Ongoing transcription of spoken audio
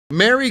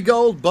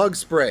Marigold Bug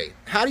Spray.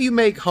 How do you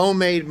make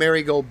homemade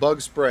marigold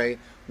bug spray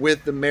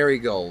with the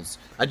marigolds?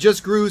 I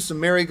just grew some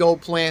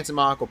marigold plants in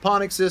my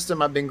aquaponics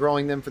system. I've been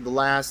growing them for the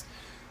last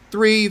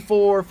 3,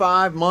 4,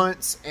 5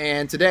 months,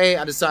 and today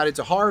I decided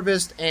to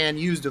harvest and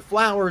use the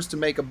flowers to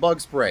make a bug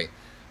spray.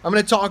 I'm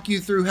going to talk you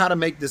through how to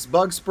make this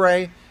bug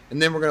spray,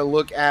 and then we're going to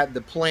look at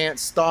the plant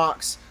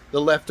stalks, the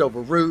leftover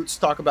roots,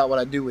 talk about what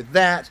I do with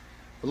that.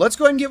 But let's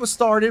go ahead and get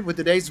started with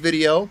today's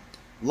video.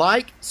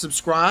 Like,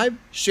 subscribe,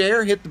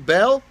 share, hit the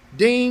bell,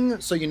 ding,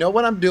 so you know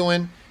what I'm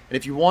doing. And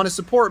if you want to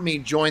support me,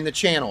 join the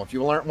channel. If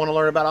you want to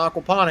learn about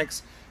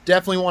aquaponics,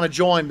 definitely want to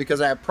join because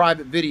I have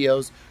private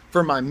videos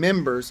for my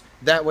members.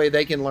 That way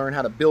they can learn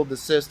how to build the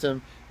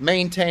system,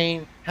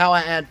 maintain, how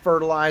I add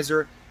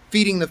fertilizer,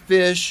 feeding the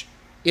fish.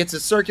 It's a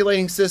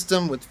circulating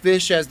system with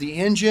fish as the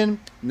engine.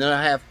 And then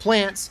I have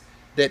plants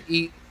that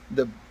eat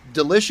the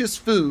delicious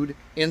food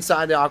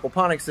inside the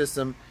aquaponic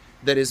system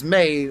that is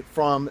made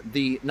from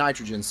the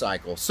nitrogen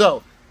cycle.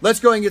 So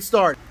let's go ahead and get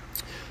started.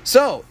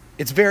 So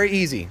it's very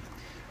easy.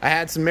 I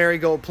had some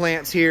marigold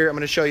plants here. I'm going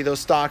to show you those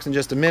stalks in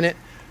just a minute.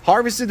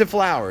 Harvested the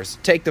flowers.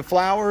 Take the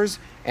flowers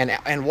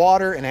and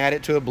water and add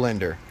it to a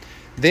blender.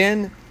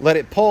 Then let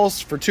it pulse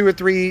for 2 or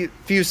 3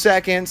 few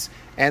seconds,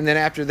 and then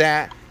after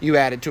that you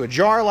add it to a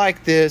jar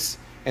like this,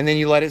 and then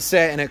you let it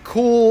set in a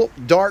cool,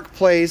 dark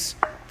place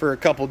for a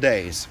couple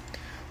days.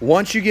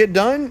 Once you get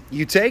done,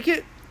 you take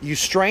it, you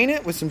strain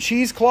it with some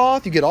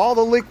cheesecloth, you get all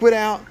the liquid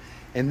out,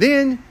 and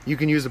then you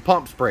can use a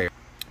pump sprayer.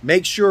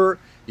 Make sure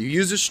you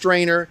use a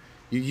strainer,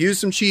 you use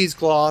some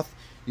cheesecloth,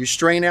 you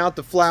strain out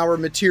the flower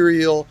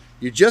material,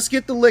 you just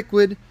get the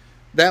liquid.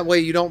 That way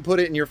you don't put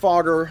it in your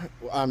fogger,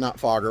 not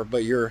fogger,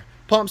 but your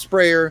pump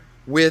sprayer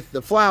with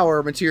the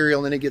flower material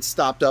and then it gets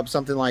stopped up,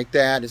 something like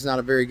that. It's not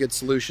a very good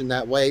solution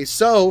that way.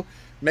 So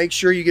make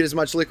sure you get as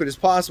much liquid as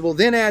possible.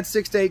 Then add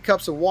 6 to 8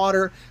 cups of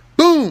water.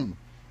 Boom!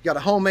 You got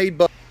a homemade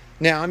bug.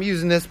 Now I'm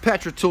using this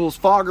Petra Tools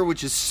fogger,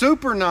 which is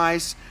super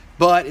nice,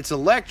 but it's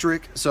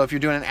electric. So if you're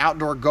doing an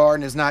outdoor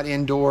garden, it's not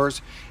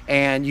indoors,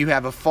 and you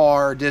have a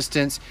far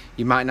distance,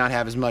 you might not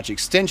have as much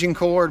extension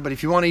cord. But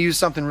if you want to use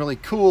something really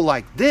cool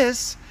like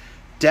this,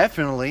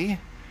 definitely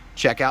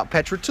check out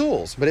Petra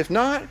Tools. But if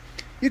not,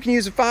 you can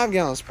use a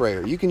 5-gallon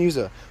sprayer. You can use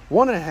a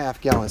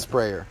 1.5-gallon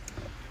sprayer.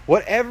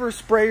 Whatever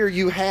sprayer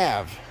you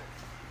have.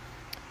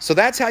 So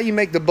that's how you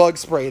make the bug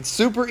spray. It's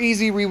super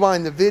easy.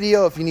 Rewind the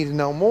video if you need to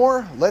know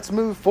more. Let's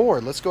move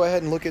forward. Let's go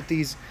ahead and look at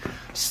these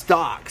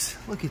stalks.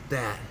 Look at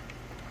that.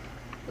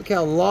 Look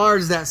how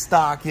large that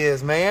stalk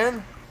is,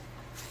 man.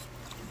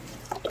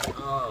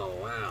 Oh,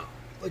 wow.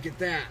 Look at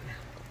that.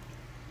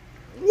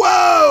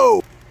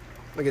 Whoa!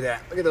 Look at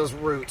that. Look at those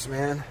roots,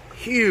 man.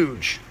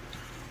 Huge.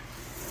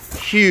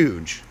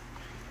 Huge.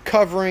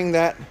 Covering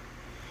that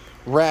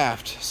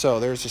raft. So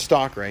there's a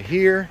stalk right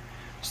here,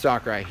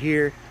 stalk right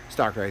here,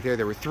 stalk right there.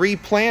 There were 3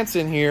 plants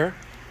in here.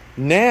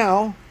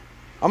 Now,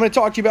 I'm going to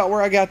talk to you about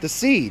where I got the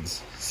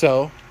seeds.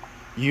 So,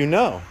 you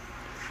know.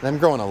 And I'm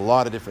growing a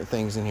lot of different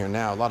things in here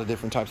now. A lot of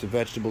different types of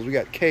vegetables. We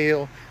got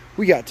kale.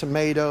 We got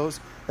tomatoes.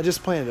 I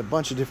just planted a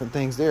bunch of different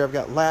things there. I've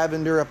got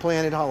lavender. I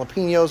planted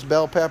jalapenos,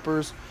 bell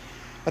peppers.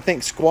 I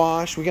think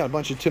squash. We got a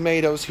bunch of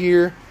tomatoes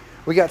here.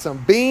 We got some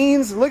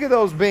beans. Look at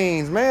those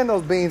beans. Man,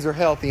 those beans are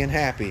healthy and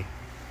happy.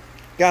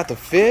 Got the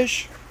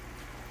fish.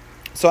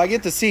 So I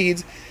get the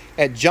seeds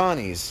at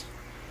Johnny's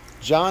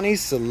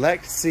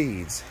Select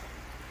Seeds.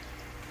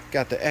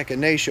 Got the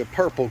echinacea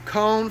purple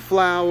cone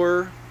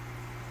flower.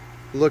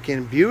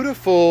 Looking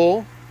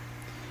beautiful.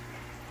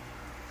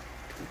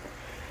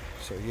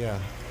 So yeah.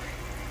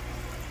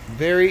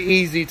 Very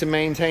easy to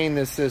maintain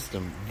this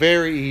system.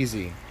 Very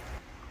easy.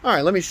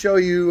 Alright, let me show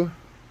you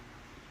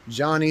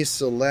Johnny's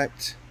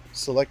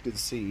Selected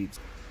Seeds.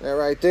 That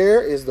right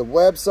there is the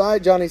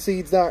website,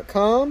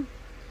 johnnyseeds.com.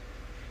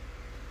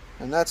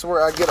 And that's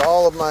where I get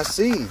all of my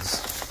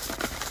seeds.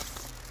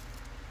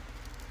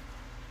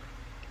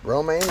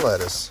 Romaine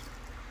lettuce.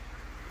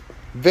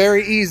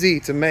 Very easy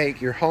to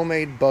make your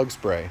homemade bug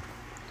spray.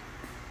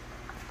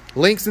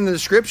 Links in the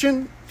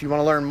description if you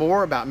want to learn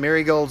more about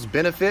marigold's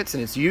benefits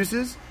and its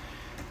uses.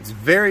 It's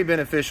very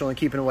beneficial in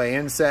keeping away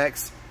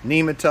insects,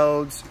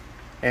 nematodes,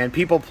 and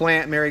people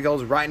plant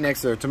marigolds right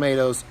next to their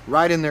tomatoes,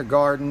 right in their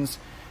gardens.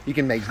 You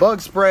can make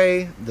bug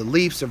spray. The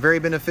leaves are very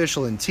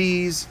beneficial in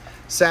teas,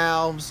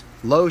 salves,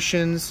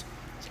 lotions,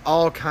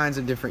 all kinds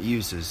of different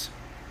uses.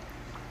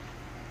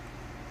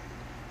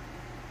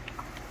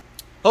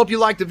 Hope you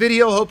liked the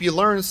video, hope you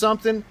learned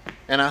something,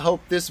 and I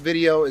hope this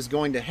video is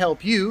going to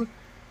help you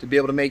to be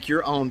able to make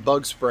your own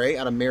bug spray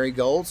out of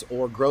marigolds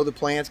or grow the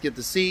plants, get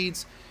the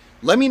seeds.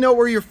 Let me know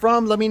where you're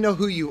from, let me know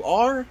who you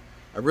are.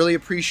 I really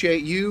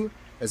appreciate you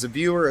as a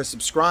viewer, a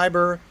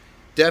subscriber.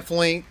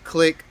 Definitely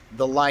click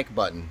the like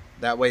button.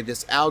 That way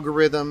this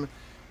algorithm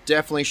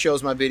definitely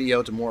shows my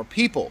video to more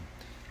people.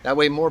 That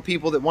way more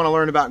people that want to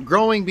learn about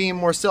growing, being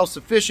more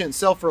self-sufficient,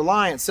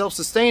 self-reliant,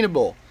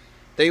 self-sustainable,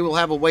 they will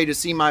have a way to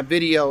see my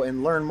video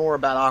and learn more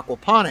about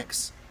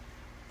aquaponics.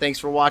 Thanks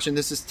for watching.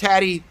 This is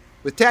Taddy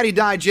with Taddy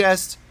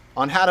Digest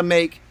on how to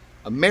make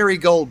a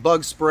marigold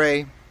bug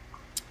spray.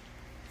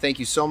 Thank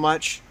you so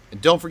much.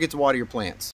 And don't forget to water your plants.